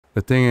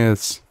The thing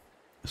is,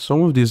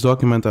 some of these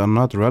documents are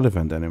not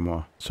relevant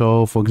anymore.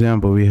 So for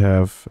example, we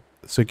have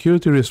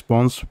security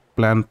response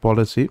plan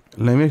policy.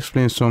 Let me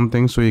explain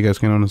something so you guys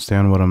can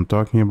understand what I'm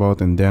talking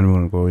about, and then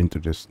we'll go into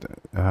this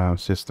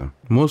system.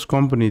 Most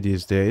company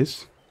these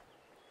days,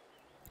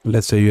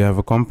 let's say you have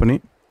a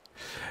company,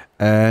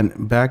 and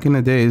back in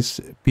the days,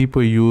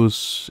 people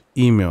use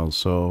email.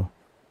 So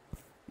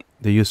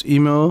they use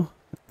email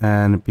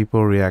and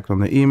people react on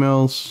the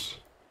emails,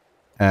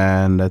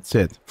 and that's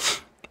it.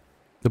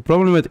 The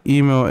problem with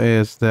email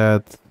is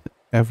that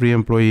every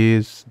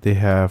employees, they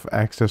have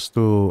access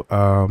to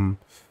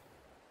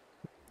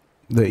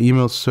the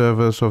email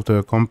service of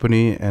the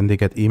company, and they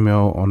get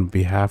email on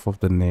behalf of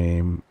the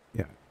name.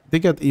 Yeah, they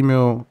get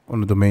email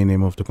on the domain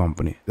name of the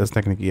company. That's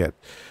technically it.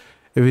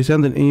 If you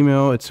send an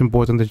email, it's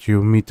important that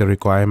you meet the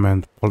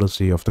requirement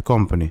policy of the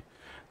company.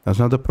 That's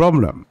not the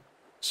problem.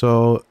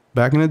 So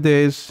back in the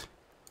days,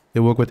 they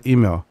work with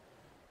email,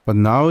 but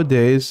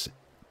nowadays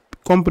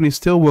companies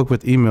still work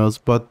with emails,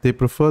 but they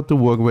prefer to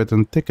work with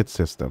a ticket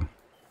system.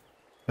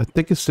 A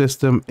ticket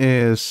system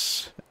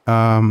is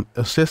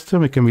a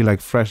system. It can be like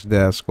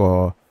Freshdesk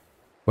or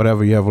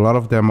whatever. You have a lot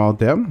of them out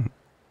there.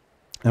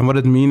 And what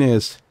it means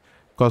is,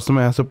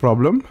 customer has a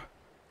problem.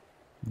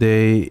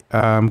 They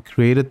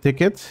create a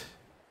ticket,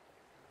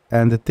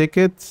 and the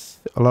ticket,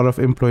 a lot of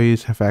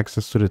employees have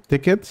access to the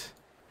ticket.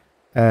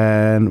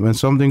 And when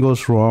something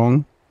goes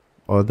wrong,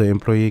 or the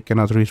employee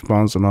cannot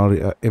respond,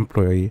 another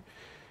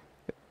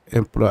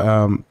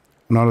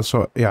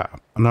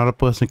another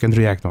person can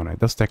react on it.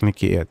 That's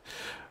technically it.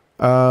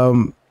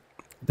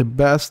 The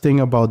best thing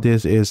about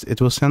this is it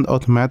will send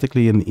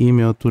automatically an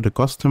email to the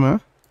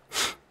customer,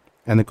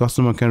 and the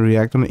customer can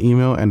react on the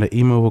email, and the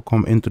email will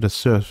come into the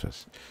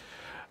service.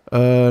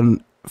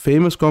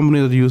 Famous company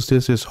that use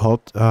this is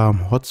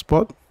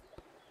Hotspot.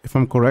 If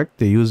I'm correct,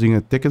 they're using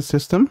a ticket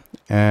system,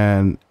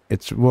 and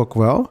it's worked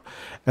well.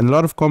 And a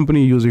lot of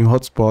company using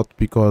Hotspot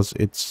because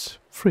it's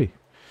free.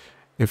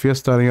 If you're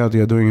starting out,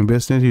 you're doing a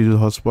business, you use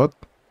Hotspot,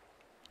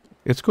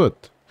 it's good.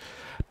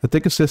 The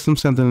ticket system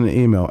sent in an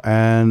email,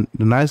 and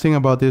the nice thing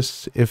about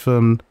this, if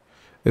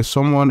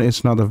someone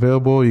is not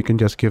available, you can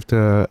just give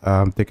the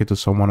ticket to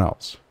someone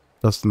else.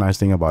 That's the nice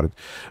thing about it.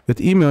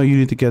 With email, you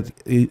need to get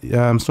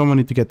someone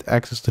need to get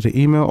access to the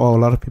email, or a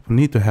lot of people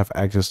need to have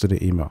access to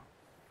the email.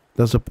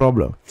 That's the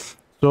problem.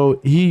 So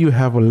here you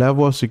have a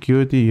level of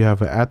security. You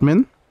have an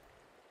admin,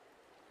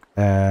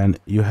 and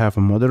you have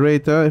a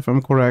moderator, if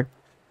I'm correct.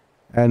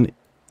 And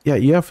yeah,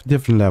 you have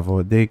different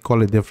level. They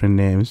call it different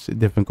names,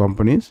 different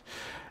companies.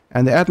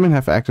 And the admin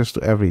have access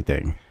to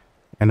everything.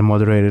 And the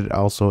moderator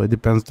also, it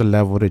depends the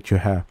level that you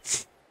have.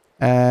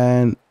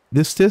 And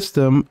this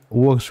system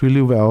works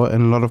really well,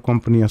 and a lot of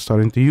companies are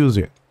starting to use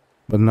it.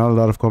 But not a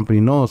lot of company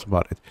knows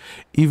about it.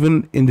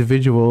 Even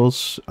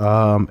individuals,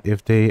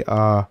 if they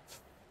are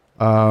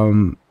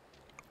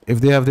if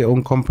they have their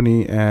own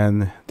company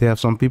and they have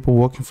some people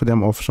working for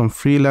them, or some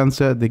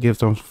freelancer, they give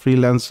some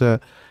freelancer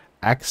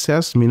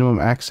access, minimum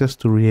access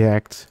to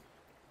react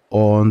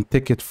on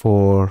ticket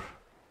for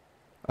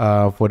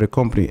the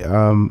company.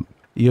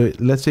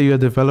 Let's say you're a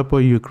developer,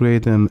 you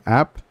create an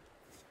app,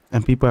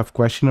 and people have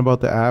questions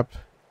about the app,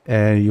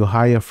 and you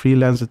hire a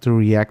freelancer to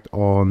react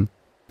on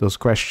those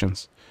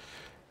questions.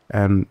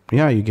 And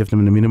yeah, you give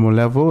them the minimum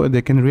level, and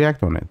they can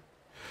react on it.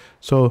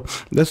 So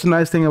that's the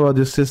nice thing about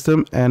this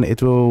system, and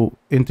it will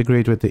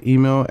integrate with the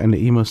email, and the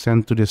email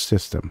sent to this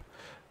system.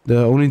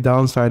 The only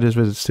downside is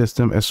with the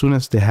system, as soon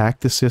as they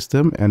hack the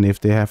system, and if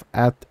they have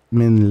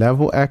admin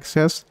level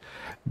access,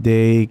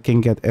 they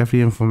can get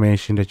every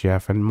information that you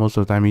have, and most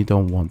of the time you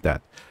don't want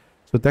that.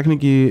 So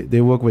technically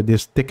they work with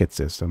this ticket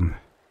system,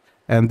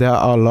 and there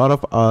are a lot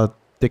of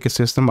ticket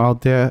system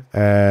out there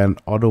and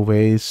other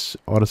ways,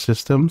 other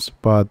systems,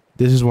 but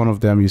this is one of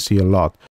them you see a lot.